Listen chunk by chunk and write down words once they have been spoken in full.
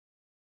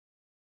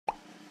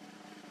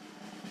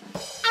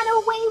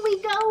away we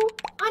go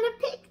on a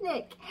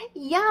picnic.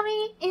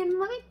 Yummy in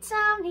my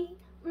tummy.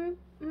 Good.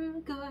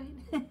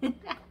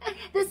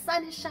 The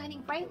sun is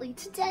shining brightly.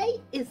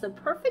 Today is the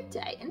perfect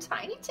day in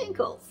Tiny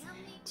Tinkles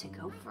to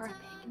go for a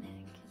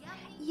picnic.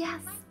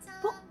 Yes,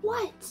 but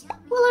what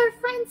will our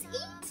friends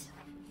eat?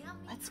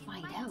 Let's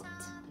find out.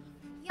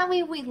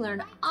 Yummy, we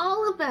learn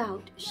all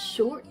about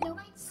short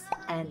notes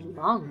and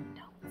long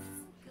notes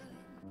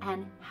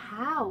and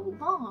how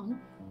long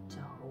to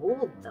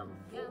hold them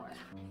for.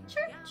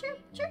 Chirp, chirp,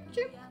 chirp,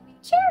 chirp,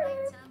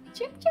 chirp,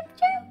 chirp, chirp,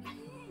 chirp.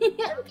 Be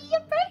a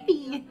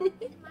birdie.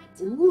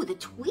 Ooh, the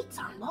tweets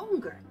are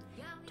longer.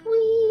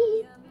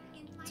 Tweet,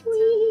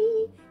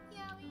 tweet,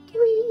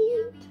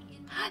 tweet.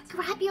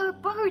 Grab your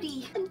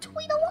birdie and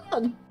tweet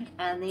along.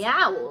 And the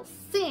owls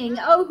sing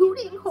a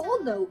hooting whole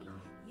note.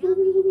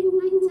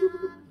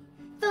 Ooh.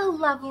 The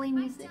lovely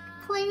music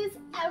plays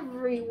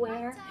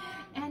everywhere,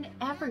 and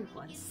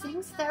everyone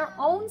sings their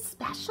own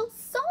special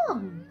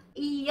song.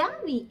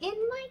 Yummy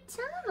in my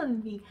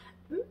tummy.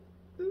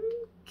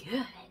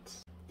 Good.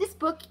 This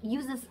book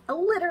uses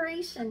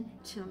alliteration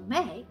to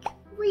make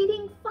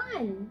reading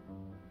fun.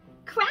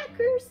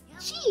 Crackers,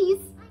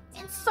 cheese,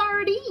 and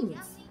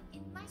sardines.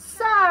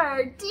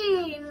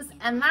 Sardines!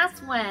 And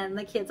that's when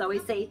the kids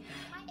always say,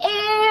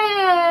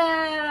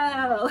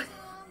 ew!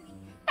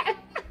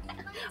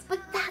 But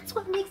that's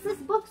what makes this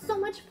book so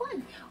much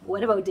fun.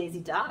 What about Daisy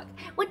Dog?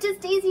 What does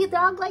Daisy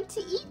Dog like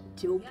to eat?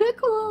 2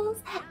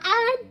 pickles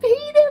and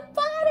peanut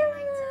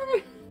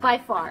butter! By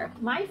far,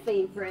 my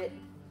favorite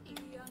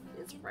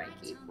is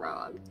Frankie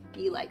Frog.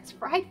 He likes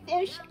fried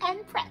fish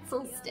and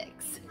pretzel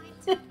sticks.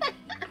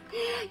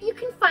 You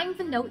can find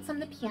the notes on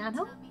the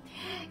piano.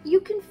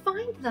 You can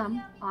find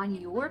them on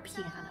your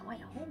piano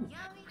at home.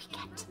 We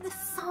get to the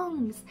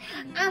songs,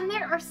 and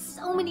there are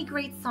so many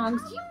great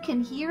songs. You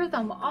can hear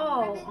them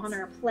all on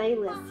our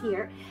playlist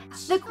here.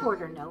 The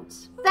quarter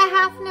notes, the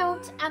half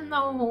notes, and the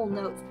whole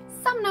notes.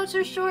 Some notes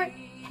are short,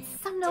 and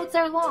some notes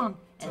are long,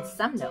 and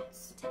some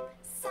notes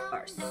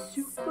are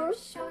super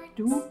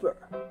duper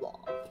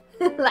long.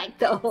 Like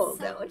the whole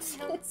notes.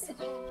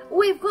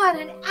 We've got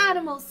an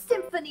animal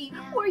symphony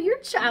where your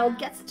child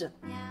gets to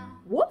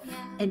woof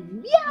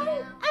and meow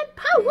and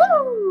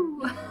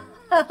powwow.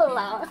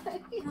 Hello.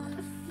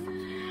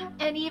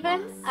 And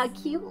even a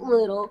cute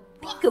little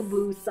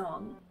peekaboo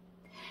song.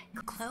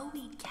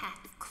 Chloe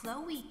cat,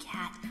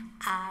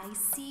 I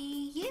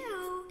see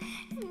you.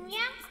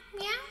 Meow,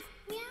 meow,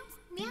 meow,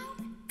 meow,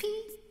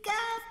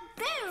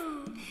 peekaboo.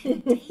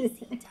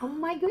 Oh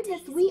my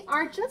goodness, we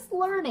are just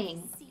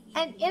learning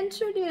and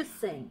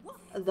introducing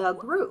the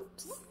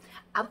groups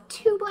of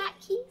 2 black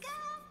keys.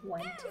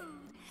 1, 2,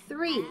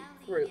 3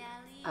 groups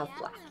of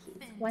black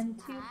keys. 1,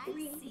 2,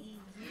 3.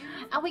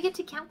 And we get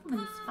to count them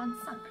in this fun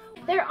song.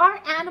 There are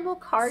animal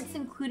cards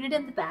included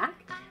in the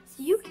back,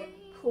 so you can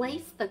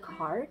place the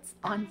cards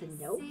on the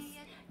notes.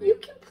 You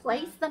can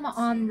place them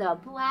on the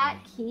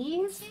black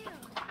keys.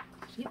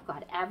 You've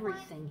got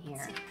everything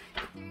here.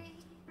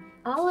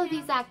 All of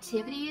these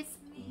activities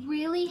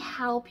really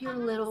help your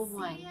little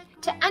one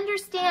to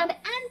understand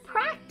and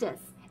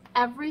practice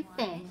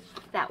everything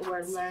that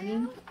we're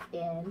learning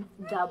in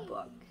the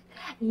book.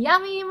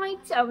 Yummy in my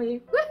tummy.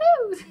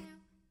 Woohoo!